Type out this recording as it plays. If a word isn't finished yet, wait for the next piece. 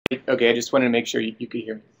Okay, I just wanted to make sure you could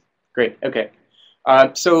hear me. Great, okay.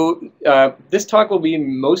 This talk will be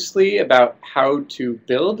mostly about how to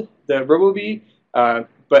build the RoboBee,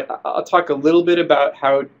 but I'll talk a little bit about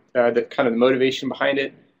how the kind of the motivation behind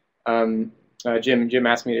it. Jim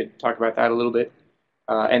asked me to talk about that a little bit,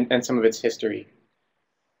 and some of its history.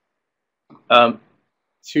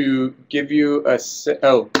 To give you a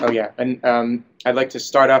I'd like to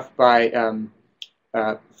start off by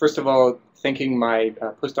first of all thanking my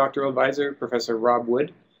postdoctoral advisor, Professor Rob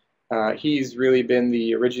Wood. He's really been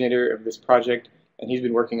the originator of this project, and he's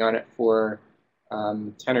been working on it for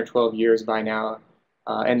 10 or 12 years by now.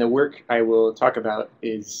 And the work I will talk about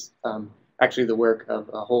is actually the work of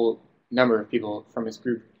a whole number of people from his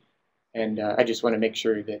group. And I just want to make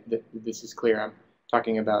sure that this is clear. I'm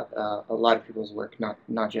talking about a lot of people's work,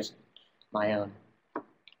 not just my own.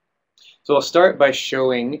 So I'll start by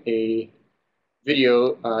showing a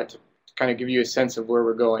video to kind of give you a sense of where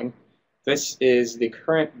we're going. This is the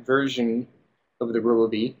current version of the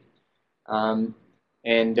RoboBee, and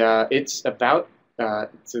it's about,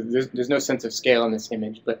 so there's no sense of scale in this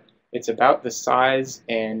image, but it's about the size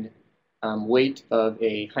and weight of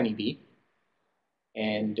a honeybee,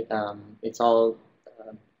 and it's all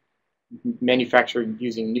manufactured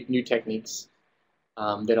using new techniques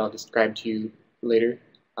that I'll describe to you later,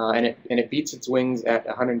 and it beats its wings at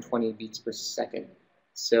 120 beats per second,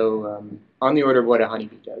 so on the order of what a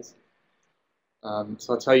honeybee does.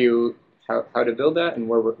 So I'll tell you how to build that and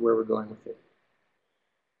where we're going with it.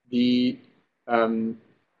 The kind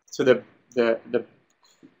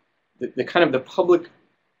of the public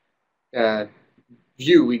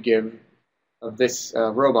view we give of this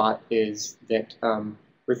robot is that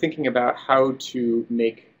we're thinking about how to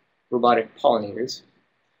make robotic pollinators,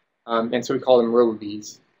 and so we call them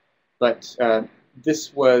RoboBees. But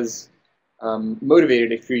this was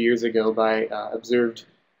motivated a few years ago by observed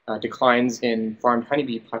declines in farmed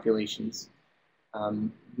honeybee populations,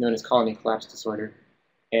 known as colony collapse disorder.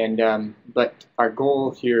 And but our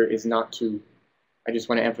goal here is not to, I just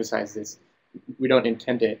want to emphasize this, we don't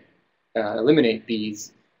intend to eliminate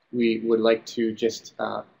bees. We would like to just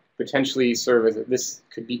potentially serve as this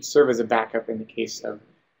could serve as a backup in the case of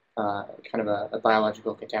kind of a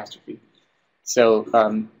biological catastrophe. So,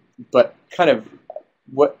 but kind of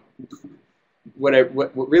what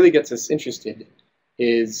really gets us interested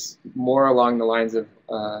is more along the lines of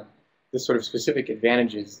the sort of specific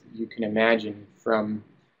advantages you can imagine from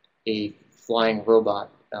a flying robot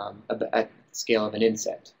at the scale of an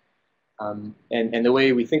insect. And the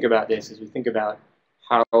way we think about this is we think about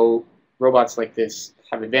how robots like this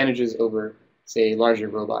have advantages over, say, larger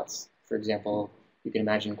robots. For example, you can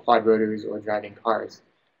imagine quadrotors or driving cars.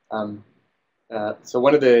 So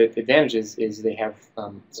one of the advantages is they have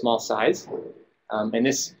small size, and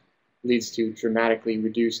this leads to dramatically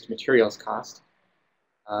reduced materials cost.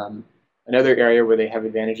 Another area where they have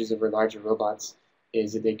advantages over larger robots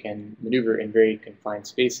is that they can maneuver in very confined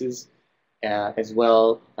spaces. As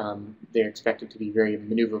well, they're expected to be very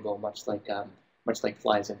maneuverable, much like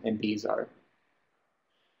flies and bees are.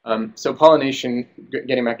 So pollination,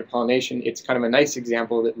 getting back to pollination, it's kind of a nice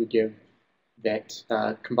example that we give that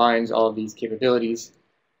combines all of these capabilities.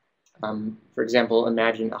 For example,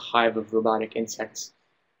 imagine a hive of robotic insects.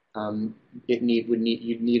 You'd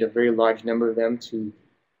need a very large number of them to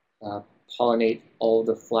pollinate all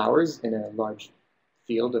the flowers in a large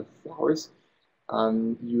field of flowers.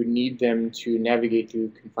 You would need them to navigate through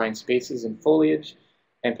confined spaces and foliage,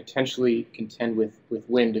 and potentially contend with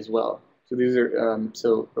wind as well. So these are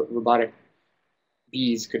so robotic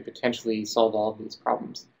bees could potentially solve all of these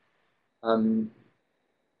problems.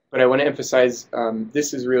 But I want to emphasize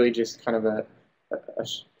this is really just kind of a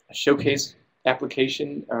showcase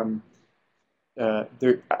application. I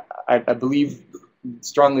believe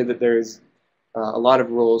strongly that there's a lot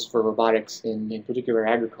of roles for robotics in particular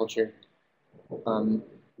agriculture,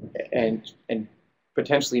 and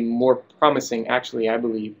potentially more promising, actually, I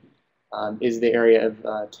believe, is the area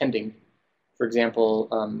of tending. For example,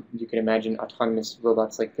 you can imagine autonomous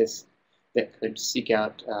robots like this that could seek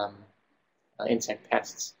out insect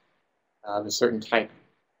pests of a certain type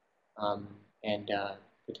and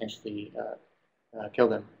potentially kill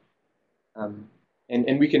them.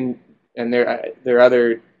 And we can, and there are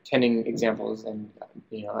other tending examples, and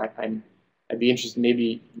I'd be interested.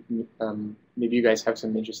 Maybe you guys have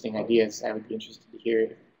some interesting ideas. I would be interested to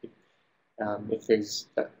hear if there's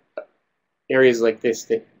areas like this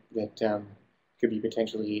that could be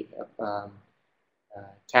potentially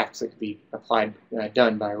tasks that could be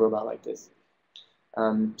done by a robot like this.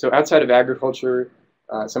 So outside of agriculture,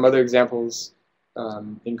 some other examples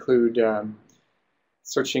include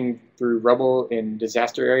searching through rubble in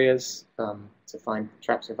disaster areas to find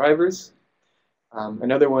trapped survivors.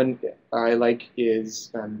 Another one I like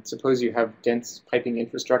is suppose you have dense piping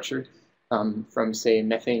infrastructure from, say,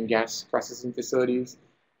 methane gas processing facilities,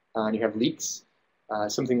 and you have leaks.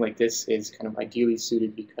 Something like this is kind of ideally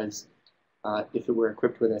suited because if it were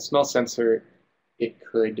equipped with a smell sensor, it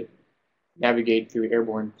could navigate through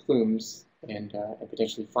airborne plumes and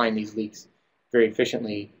potentially find these leaks very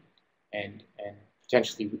efficiently and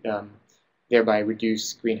potentially thereby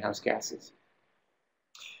reduce greenhouse gases.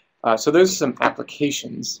 So those are some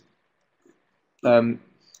applications,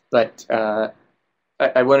 but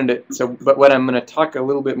I wanted to. But what I'm going to talk a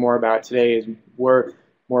little bit more about today is more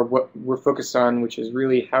what we're focused on, which is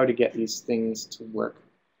really how to get these things to work.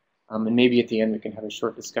 And maybe at the end we can have a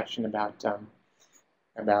short discussion about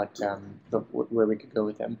where we could go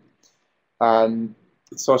with them.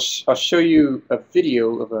 So I'll show you a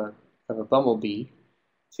video of a bumblebee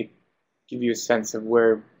to give you a sense of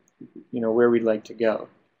where we'd like to go.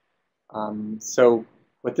 So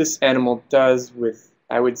what this animal does with,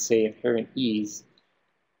 I would say, apparent ease,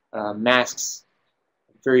 masks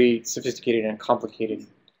a very sophisticated and complicated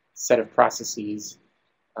set of processes.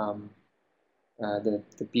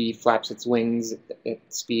 The bee flaps its wings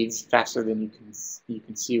at speeds faster than you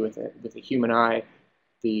can see with a human eye.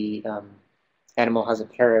 The animal has a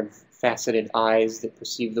pair of faceted eyes that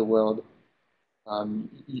perceive the world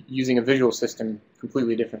using a visual system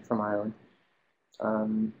completely different from our own.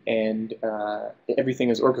 And everything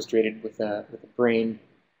is orchestrated with a brain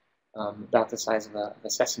about the size of a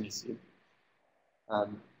sesame seed.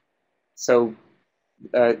 So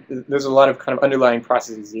there's a lot of kind of underlying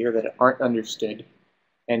processes here that aren't understood,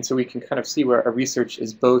 and so we can kind of see where our research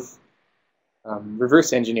is both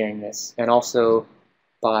reverse engineering this and also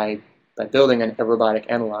by building a robotic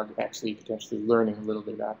analog, actually potentially learning a little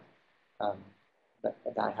bit about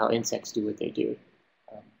how insects do what they do.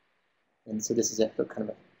 And so this is a kind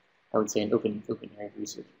of I would say, an open area of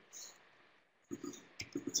research.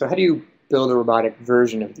 So how do you build a robotic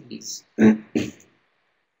version of these?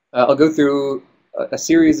 I'll go through a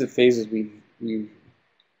series of phases we've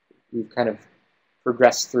kind of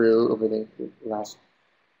progressed through over the last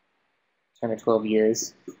 10 or 12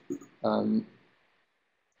 years, and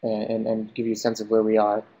give you a sense of where we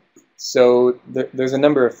are. So there's a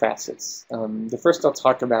number of facets. The first I'll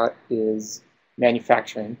talk about is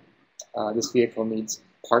manufacturing. This vehicle needs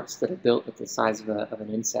parts that are built at the size of an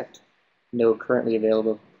insect. No currently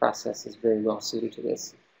available process is very well suited to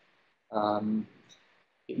this.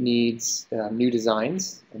 It needs new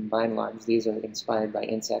designs, and by and large, these are inspired by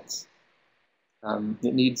insects.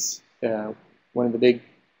 It needs, one of the big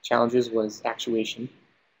challenges was actuation.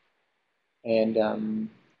 And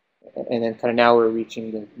then kind of now we're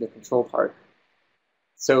reaching the control part.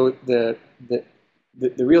 So the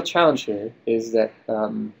real challenge here is that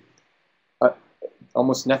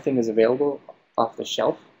almost nothing is available off the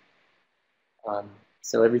shelf.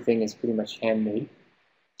 So everything is pretty much handmade.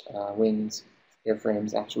 Wings,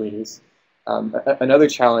 airframes, actuators. Another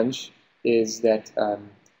challenge is that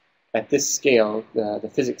at this scale, the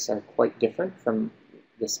physics are quite different from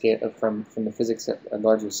the scale from the physics at a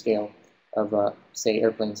larger scale of, say,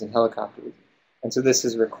 airplanes and helicopters. And so this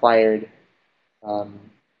has required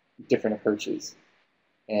different approaches.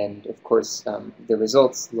 And of course, the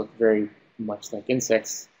results look very much like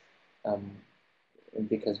insects,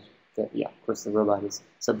 because, of course, the robot is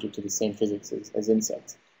subject to the same physics as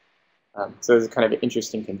insects. So there's a kind of an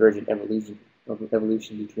interesting convergent evolution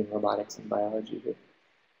between robotics and biology here.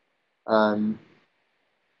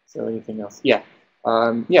 So anything else? Yeah.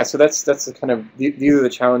 So that's the kind of, these are the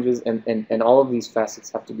challenges, and all of these facets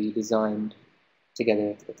have to be designed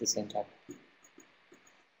together at the same time.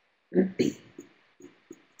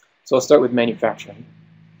 So I'll start with manufacturing.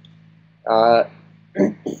 So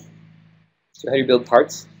how do you build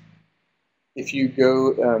parts? If you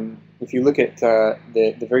go, if you look at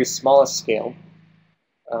the very smallest scale,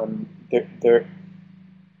 there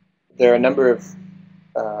are a number of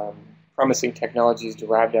promising technologies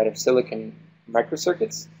derived out of silicon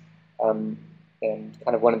microcircuits, and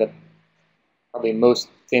kind of one of the probably most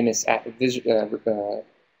famous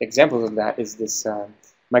examples of that is this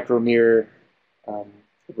micromirror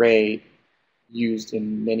array used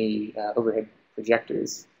in many overhead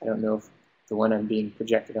projectors. I don't know if the one I'm being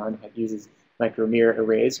projected on uses micromirror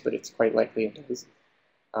arrays, but it's quite likely it does.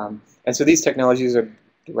 And so these technologies are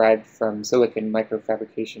derived from silicon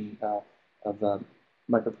microfabrication of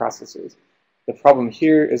microprocessors. The problem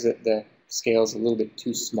here is that the scale is a little bit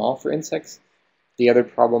too small for insects. The other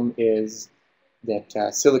problem is that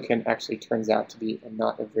silicon actually turns out to be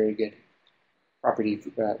not a very good property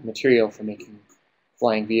material for making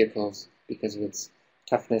flying vehicles because of its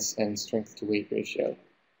toughness and strength to weight ratio.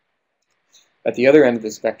 At the other end of the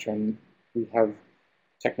spectrum, we have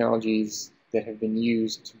technologies that have been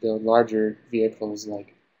used to build larger vehicles,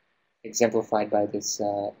 like exemplified by this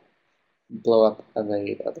blow up of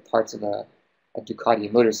the parts of a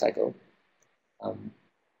Ducati motorcycle. And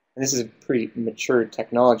this is a pretty mature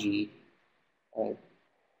technology,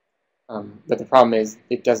 but the problem is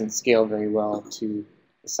it doesn't scale very well to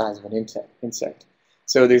the size of an insect.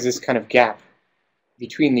 So there's this kind of gap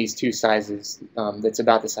between these two sizes that's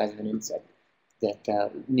about the size of an insect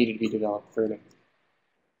that needed to be developed further.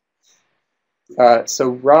 So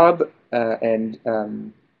Rob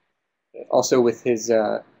and also with his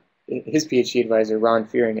PhD advisor, Ron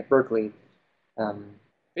Fearing at Berkeley,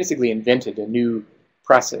 basically invented a new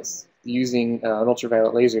process using an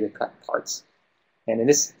ultraviolet laser to cut parts. And in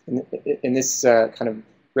this kind of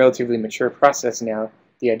relatively mature process now,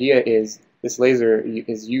 the idea is this laser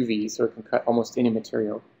is UV, so it can cut almost any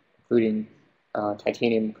material, including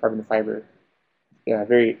titanium, carbon fiber,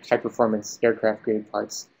 very high-performance aircraft-grade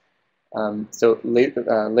parts. So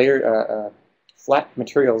flat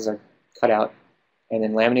materials are cut out and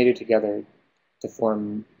then laminated together to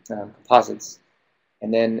form composites.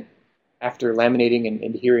 And then after laminating and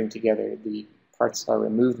adhering together, the parts are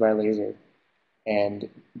removed by laser, and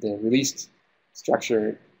the released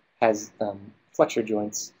structure has flexure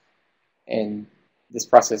joints, and this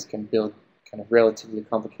process can build kind of relatively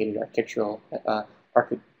complicated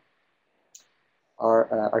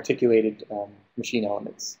articulated machine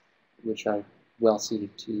elements, which are well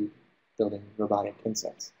suited to building robotic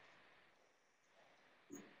insects.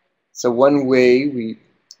 So one way we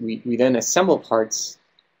then assemble parts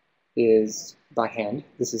is by hand.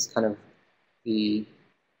 This is kind of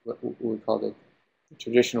what we call the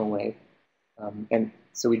traditional way. And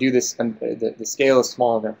so we do this, and the scale is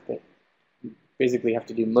small enough that you basically have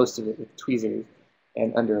to do most of it with tweezers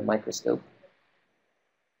and under a microscope.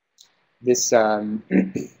 This,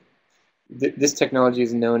 this technology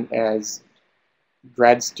is known as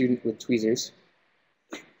grad student with tweezers.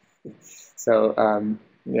 So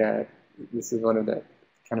yeah, this is one of the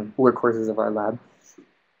kind of workhorses of our lab.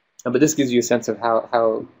 But this gives you a sense of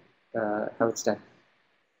how it's done.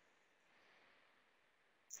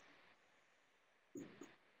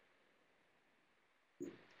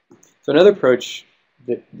 So another approach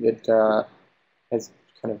that has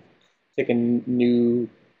kind of taken new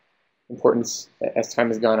importance as time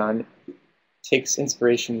has gone on takes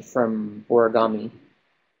inspiration from origami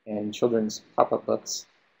and children's pop-up books.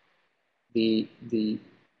 The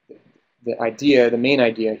main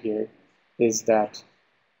idea here is that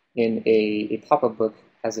in a pop-up book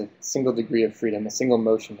has a single degree of freedom, a single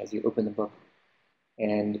motion as you open the book,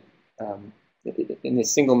 and in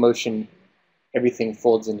this single motion, everything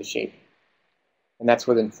folds into shape, and that's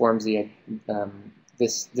what informs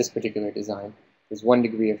this particular design. There's 1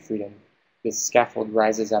 degree of freedom. This scaffold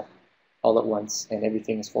rises up all at once, and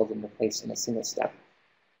everything is folded into place in a single step.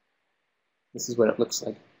 This is what it looks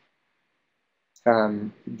like.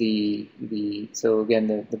 So again,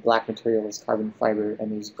 the black material is carbon fiber,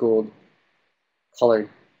 and these gold-colored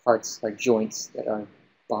parts are joints that are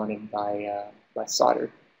bonded by solder.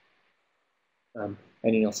 And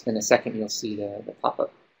in a second, you'll see the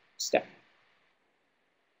pop-up step.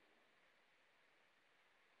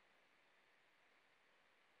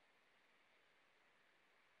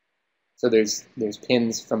 So there's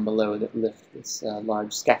pins from below that lift this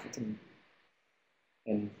large scaffolding,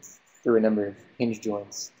 and through a number of hinge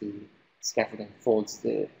joints, the scaffolding folds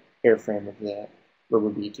the airframe of the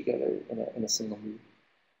RoboBee together in a single move.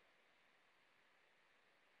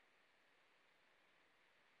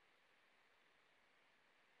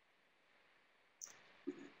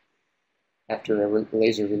 After a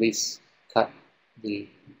laser release cut, the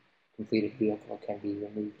completed vehicle can be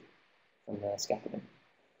removed from the scaffolding.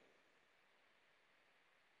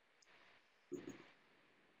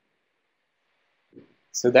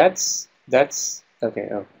 So that's okay.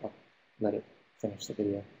 Oh, I'll let it finish the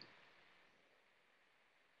video.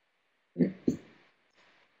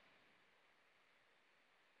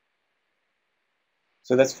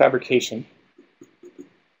 So that's fabrication.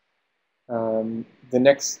 The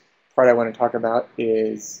next part I want to talk about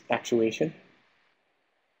is actuation.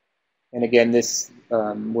 And again, this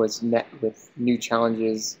was met with new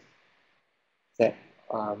challenges that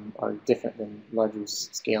are different than larger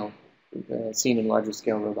scale, seen in larger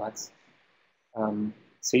scale robots.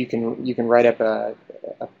 So you can write up a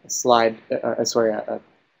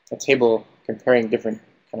table comparing different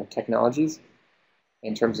kind of technologies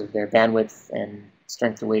in terms of their bandwidth and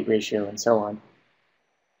strength to weight ratio and so on.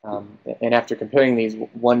 And after comparing these,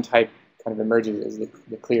 one type kind of emerges as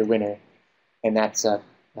the clear winner, and that's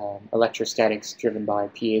electrostatics driven by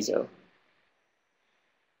piezo.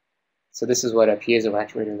 So this is what a piezo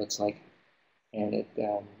actuator looks like, and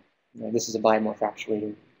this is a biomorph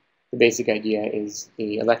actuator. The basic idea is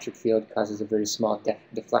the electric field causes a very small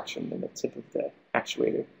deflection in the tip of the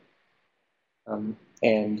actuator,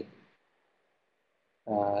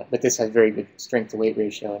 but this has very good strength-to-weight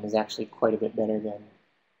ratio and is actually quite a bit better than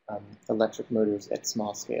electric motors at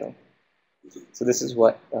small scale. So this is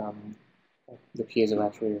what the piezo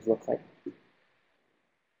actuators look like.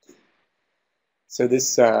 So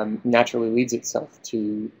this naturally leads itself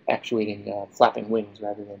to actuating flapping wings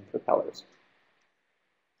rather than propellers.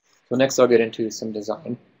 So next I'll get into some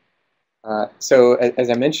design. So as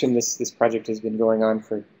I mentioned, this project has been going on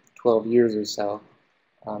for 12 years or so,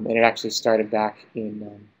 and it actually started back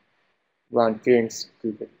in Ron Fearing's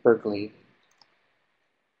group at Berkeley.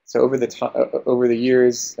 So over the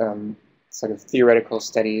years, sort of theoretical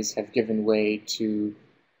studies have given way to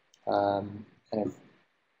kind of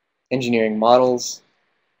engineering models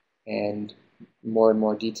and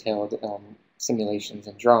more detailed simulations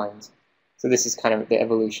and drawings. So this is kind of the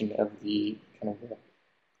evolution of the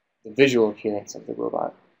visual appearance of the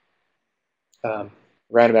robot.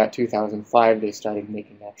 Around about 2005, they started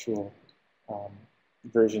making actual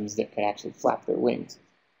versions that could actually flap their wings.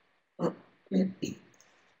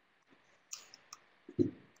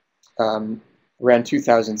 Around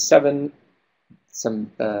 2007,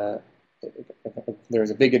 there was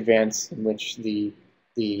a big advance in which the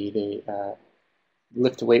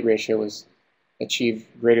lift-to-weight ratio was achieved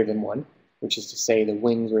greater than 1, which is to say the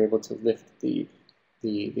wings were able to lift the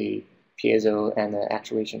piezo and the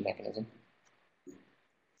actuation mechanism.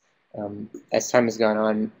 As time has gone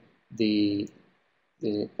on, the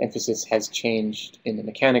emphasis has changed in the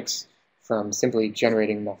mechanics from simply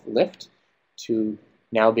generating enough lift to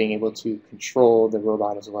now being able to control the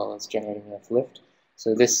robot as well as generating enough lift.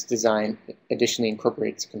 So this design additionally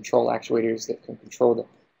incorporates control actuators that can control the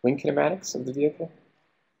wing kinematics of the vehicle.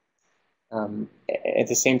 At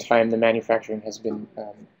the same time, the manufacturing has been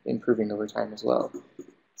improving over time as well.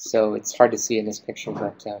 So it's hard to see in this picture,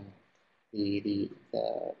 but the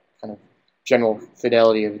kind of general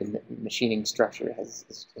fidelity of the machining structure has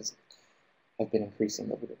been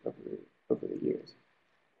increasing over the years.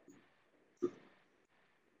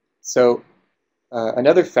 So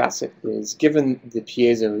another facet is, given the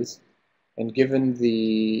piezos and given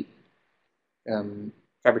the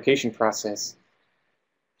fabrication process,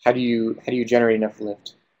 how do you generate enough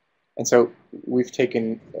lift? And so we've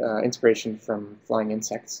taken inspiration from flying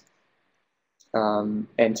insects,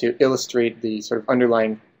 and to illustrate the sort of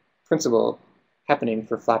underlying principle happening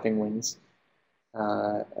for flapping wings,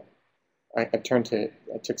 I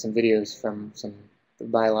took some videos from some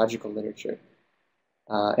biological literature,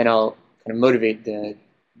 and I'll kind of motivate the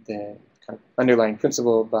kind of underlying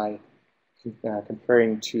principle by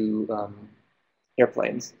comparing to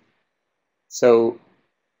airplanes. So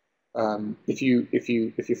if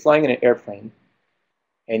you're flying in an airplane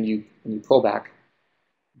and you pull back,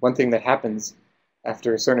 one thing that happens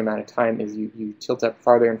after a certain amount of time is you tilt up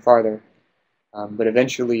farther and farther, but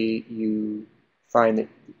eventually you find that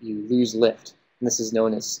you lose lift, and this is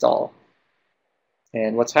known as stall.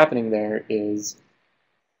 And what's happening there is,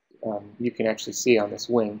 you can actually see on this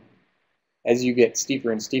wing, as you get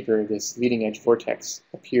steeper and steeper, this leading edge vortex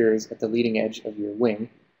appears at the leading edge of your wing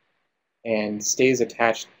and stays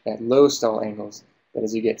attached at low stall angles, but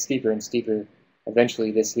as you get steeper and steeper,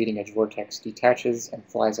 eventually this leading edge vortex detaches and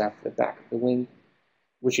flies out the back of the wing,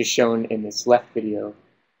 which is shown in this left video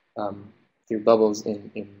through bubbles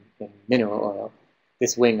in mineral oil.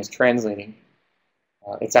 This wing is translating.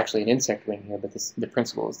 It's actually an insect wing here, but the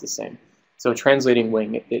principle is the same. So a translating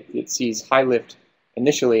wing, it sees high lift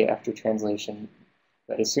initially after translation,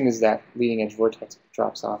 but as soon as that leading edge vortex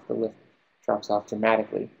drops off, the lift drops off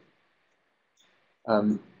dramatically.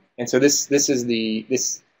 And so this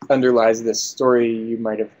underlies the story you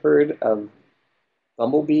might have heard of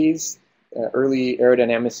bumblebees. Early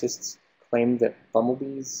aerodynamicists claimed that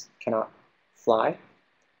bumblebees cannot fly,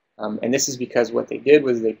 and this is because what they did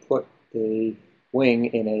was they put a wing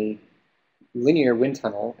in a linear wind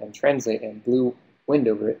tunnel and blew wind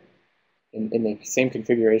over it in the same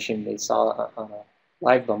configuration they saw on a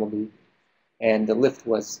live bumblebee, and the lift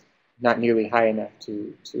was not nearly high enough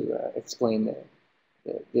to explain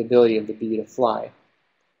the ability of the bee to fly.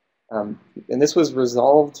 And this was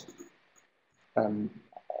resolved, I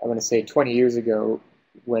want to say 20 years ago,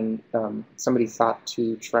 when somebody thought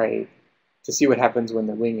to try to see what happens when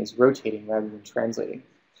the wing is rotating rather than translating.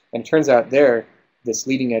 And it turns out this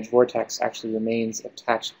leading edge vortex actually remains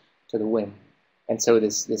attached to the wing. And so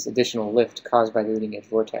this additional lift caused by the leading edge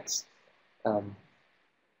vortex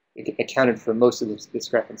it accounted for most of this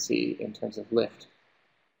discrepancy in terms of lift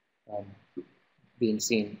um, being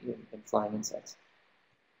seen in flying insects.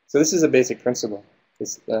 So this is a basic principle.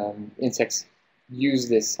 Insects use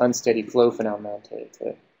this unsteady flow phenomenon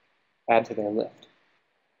to add to their lift.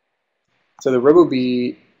 So the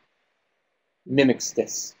RoboBee mimics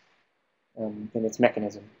this in its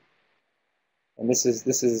mechanism, and this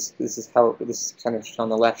is how this kind of on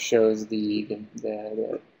the left shows the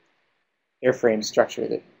airframe structure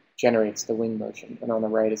that generates the wing motion, and on the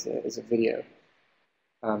right is a video.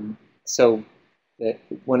 So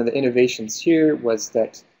one of the innovations here was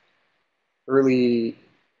that early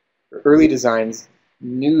designs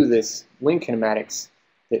knew this wing kinematics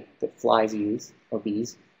that flies use, or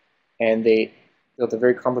bees, and they built a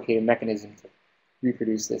very complicated mechanism to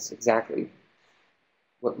reproduce this exactly.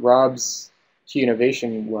 What Rob's key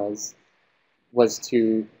innovation was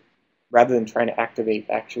to, rather than trying to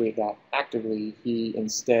actuate that actively, he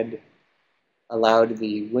instead allowed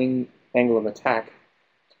the wing angle of attack,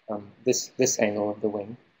 this angle of the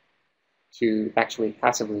wing, to actuate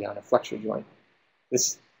passively on a flexure joint.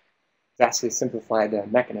 This vastly simplified the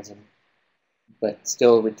mechanism, but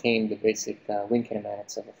still retained the basic wing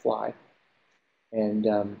kinematics of a fly. And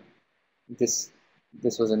this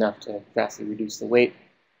was enough to vastly reduce the weight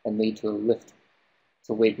and lead to a lift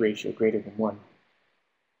to weight ratio greater than 1.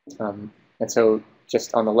 And so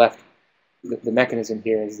just on the left, the mechanism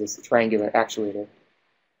here is this triangular actuator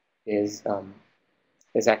is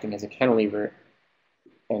acting as a cantilever,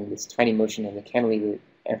 and this tiny motion of the cantilever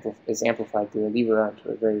is amplified through a lever arm to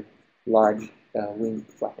a very large wing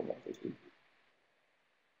flapping amplitude.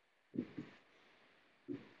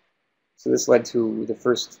 So this led to the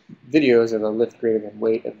first videos of a lift greater than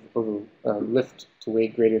weight lift to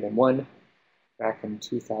weight greater than 1 back in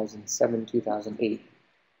 2007, 2008.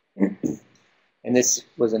 And this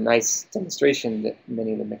was a nice demonstration that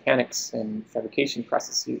many of the mechanics and fabrication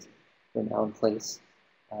processes were now in place,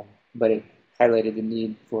 but it highlighted the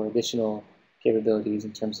need for additional capabilities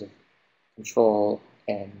in terms of control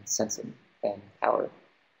and sensing and power.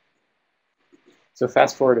 So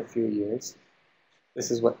fast forward a few years,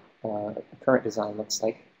 this is what the current design looks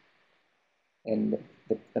like. And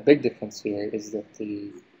the big difference here is that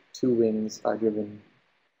the two wings are driven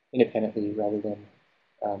independently rather than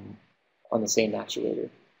on the same actuator.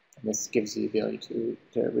 And this gives the ability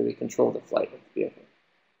to really control the flight of the vehicle.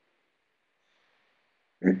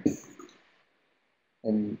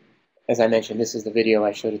 And as I mentioned, this is the video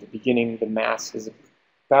I showed at the beginning. The mass is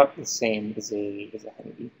about the same as a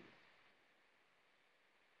honeybee.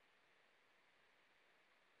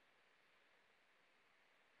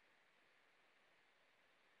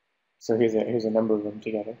 So here's a number of them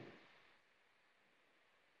together.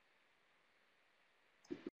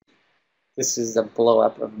 This is the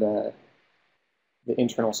blow-up of the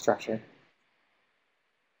internal structure.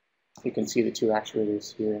 You can see the two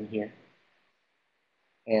actuators here and here.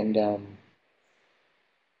 And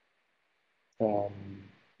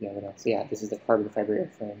yeah, what else? Yeah, this is the carbon fiber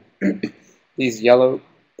airframe. These yellow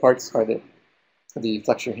parts are the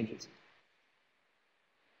flexure hinges.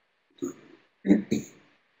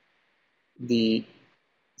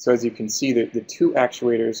 So as you can see, the two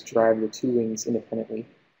actuators drive the two wings independently.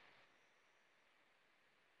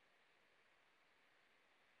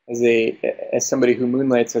 As somebody who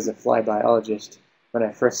moonlights as a fly biologist, when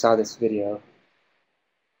I first saw this video,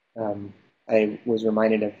 I was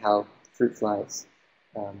reminded of how fruit flies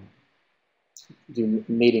do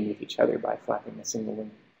mating with each other by flapping a single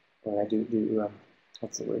wing, or do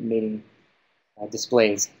what's the word, mating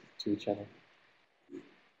displays to each other.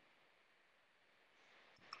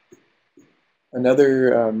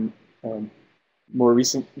 Another more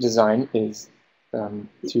recent design is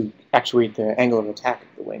to actuate the angle of attack of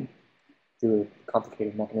the wing through a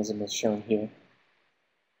complicated mechanism as shown here.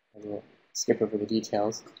 I will skip over the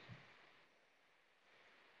details.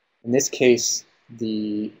 In this case,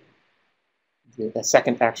 the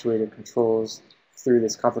second actuator controls, through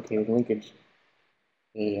this complicated linkage,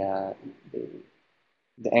 the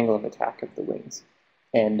angle of attack of the wings.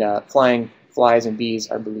 And flying flies and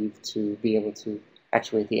bees are believed to be able to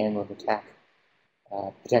actuate the angle of attack,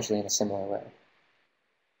 potentially in a similar way.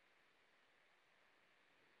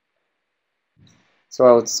 So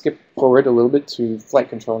I'll skip forward a little bit to flight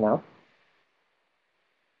control now.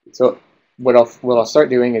 So what I'll start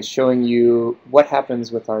doing is showing you what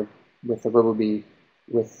happens with the RoboBee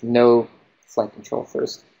with no flight control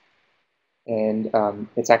first. And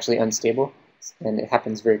it's actually unstable, and it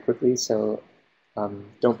happens very quickly, so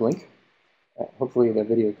don't blink. Hopefully the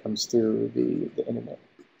video comes through the internet.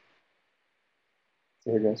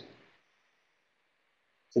 Here it goes.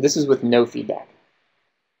 So this is with no feedback.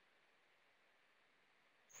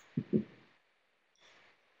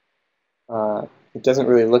 It doesn't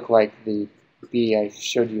really look like the bee I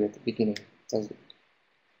showed you at the beginning, does it?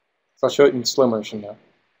 So I'll show it in slow motion now.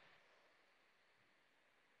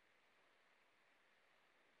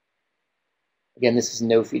 Again, this is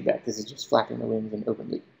no feedback. This is just flapping the wings in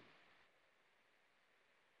open loop.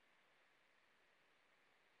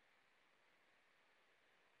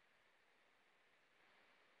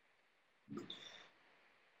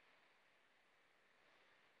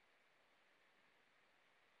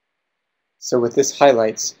 So what this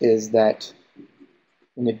highlights is that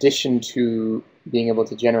in addition to being able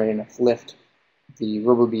to generate enough lift, the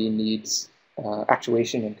RoboBee needs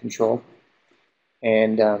actuation and control.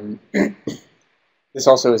 And this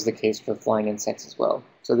also is the case for flying insects as well.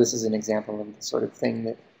 So this is an example of the sort of thing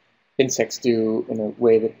that insects do in a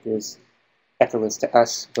way that is effortless to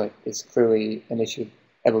us, but is clearly an issue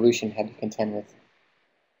evolution had to contend with,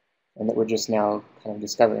 and that we're just now kind of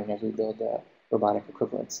discovering as we build robotic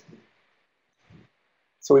equivalents.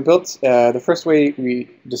 So we built, the first way we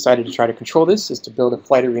decided to try to control this is to build a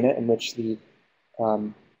flight arena in which the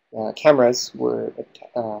cameras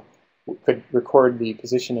could record the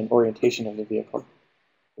position and orientation of the vehicle.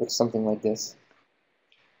 It looks something like this.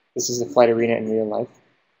 This is the flight arena in real life.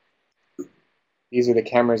 These are the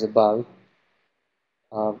cameras above.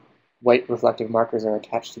 White reflective markers are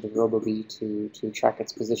attached to the RoboBee to track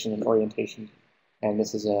its position and orientation. And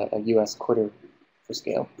this is a US quarter for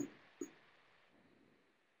scale.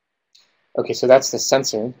 Okay, so that's the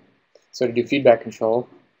sensor. So to do feedback control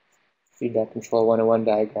 101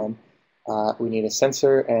 diagram, we need a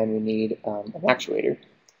sensor and we need an actuator.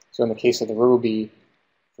 So in the case of the RoboBee,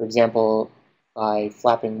 for example, by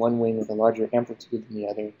flapping one wing with a larger amplitude than the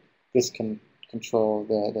other, this can control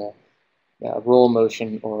the roll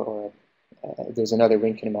motion, or there's another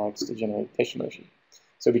wing kinematics to generate pitch motion.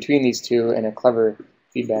 So between these two and a clever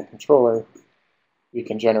feedback controller, we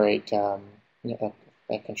can generate a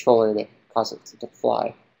controller that causes it to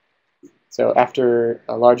fly. So after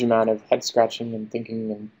a large amount of head scratching and thinking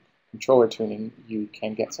and controller tuning, you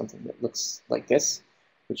can get something that looks like this,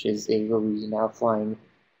 which is a RoboBee now flying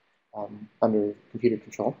under computer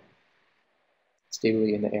control,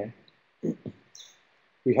 stably in the air.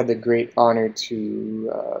 We had the great honor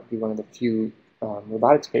to be one of the few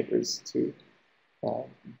robotics papers to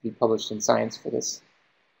be published in Science for this.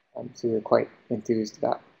 So we were quite enthused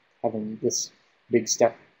about having this big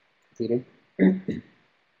step completed. And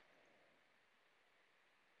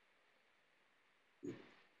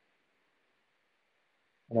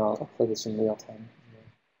I'll play this in real time.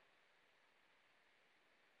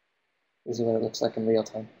 This is what it looks like in real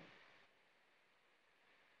time.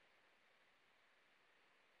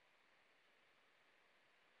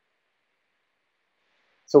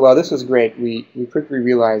 So while this was great, we quickly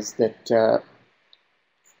realized that,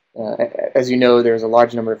 as you know, there's a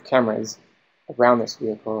large number of cameras around this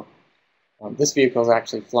vehicle. This vehicle is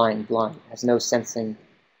actually flying blind. It has no sensing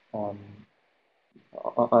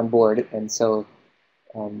on board, and so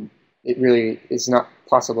it really is not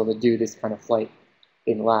possible to do this kind of flight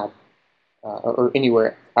in lab or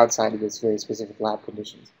anywhere outside of this very specific lab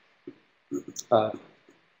conditions.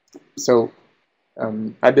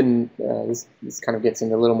 I've been, this kind of gets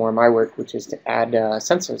into a little more of my work, which is to add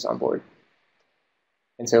sensors on board.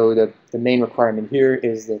 And so the main requirement here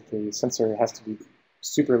is that the sensor has to be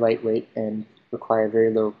super lightweight and require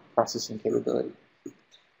very low processing capability.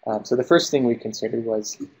 So the first thing we considered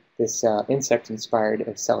was this insect-inspired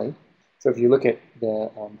ocelli. So if you look at the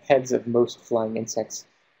heads of most flying insects,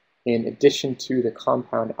 in addition to the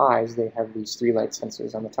compound eyes, they have these 3 light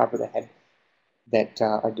sensors on the top of the head that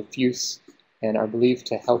are diffuse and are believed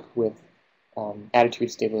to help with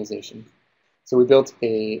attitude stabilization. So we built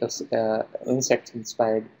an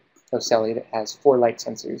insect-inspired ocelli that has 4 light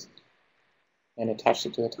sensors and attached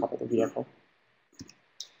it to the top of the vehicle.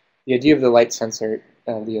 The idea of the light sensor,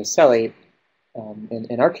 the ocelli,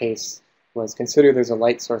 in our case, was consider there's a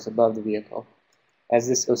light source above the vehicle. As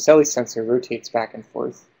this ocelli sensor rotates back and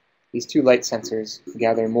forth, these 2 light sensors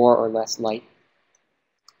gather more or less light.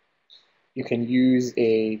 You can use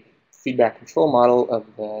a feedback control model of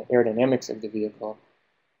the aerodynamics of the vehicle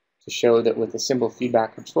to show that with a simple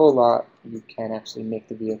feedback control law, you can actually make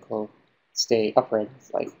the vehicle stay upright in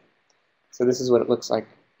flight. So this is what it looks like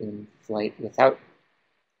in flight without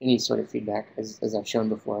any sort of feedback, as I've shown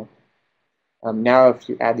before. Now if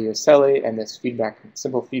you add the ocelli and this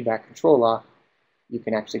simple feedback control law, you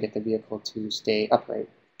can actually get the vehicle to stay upright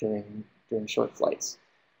during short flights.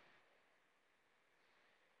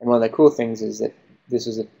 And one of the cool things is that this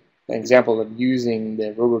is an example of using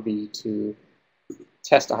the RoboBee to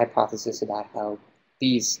test a hypothesis about how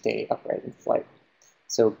bees stay upright in flight.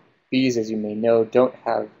 So bees, as you may know, don't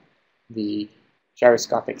have the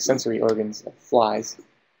gyroscopic sensory organs of flies,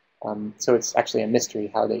 so it's actually a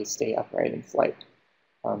mystery how they stay upright in flight.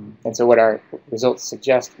 And so what our results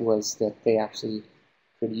suggest was that they actually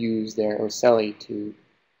could use their ocelli to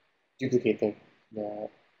duplicate the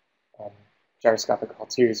gyroscopic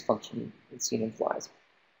halteres function seen in flies.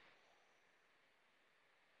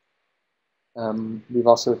 We've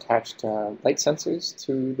also attached light sensors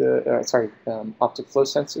to the, optic flow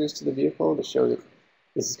sensors to the vehicle to show that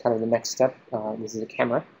this is kind of the next step. This is a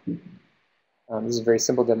camera. This is a very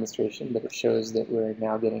simple demonstration, but it shows that we're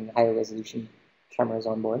now getting higher resolution cameras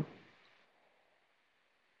on board.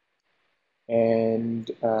 And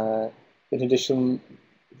in addition,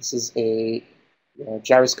 this is a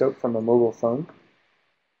gyroscope from a mobile phone.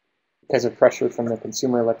 Because of pressure from the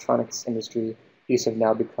consumer electronics industry, these have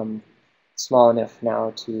now become small enough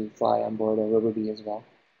now to fly on board a RoboBee as well.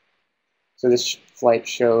 So this flight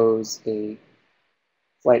shows a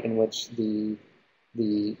flight in which the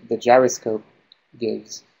gyroscope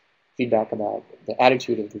gives feedback about the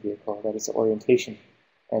attitude of the vehicle, that is the orientation,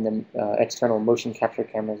 and then external motion capture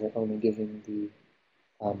cameras are only giving the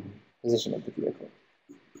position of the vehicle.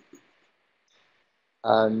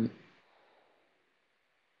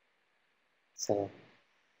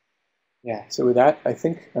 So with that, I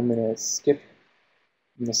think I'm gonna skip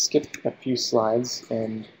a few slides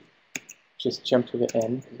and just jump to the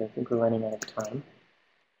end because I think we're running out of time.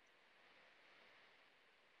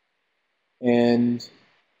 And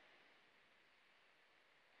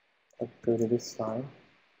I'll go to this slide.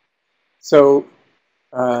 So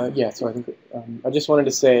so I think I just wanted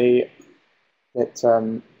to say that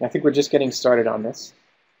I think we're just getting started on this,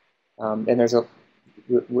 and there's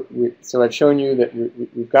so I've shown you that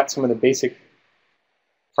we've got some of the basic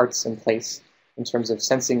parts in place in terms of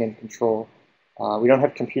sensing and control. We don't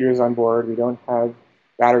have computers on board. We don't have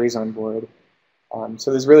batteries on board. So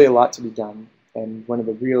there's really a lot to be done. And one of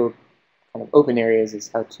the real kind of open areas is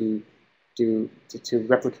how to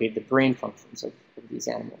replicate the brain functions of these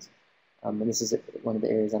animals. And this is one of the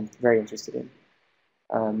areas I'm very interested in.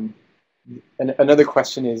 And another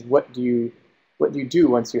question is, what do you do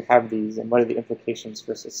once you have these, and what are the implications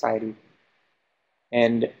for society?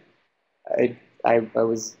 And I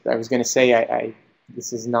was going to say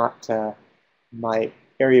this is not my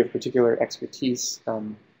area of particular expertise,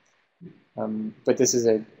 but this is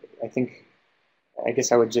I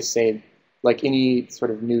guess I would just say, like any sort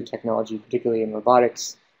of new technology, particularly in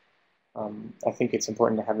robotics, I think it's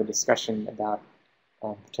important to have a discussion about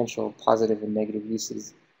potential positive and negative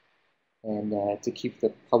uses, and to keep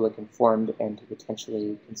the public informed and to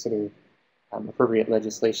potentially consider appropriate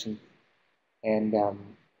legislation. And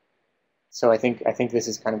so I think this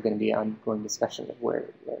is kind of going to be an ongoing discussion of where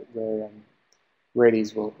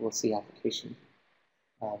these will see application.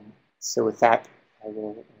 So with that, I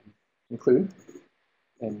will conclude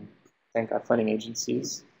and thank our funding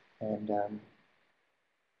agencies and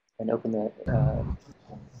open the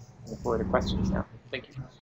floor to questions now. Thank you.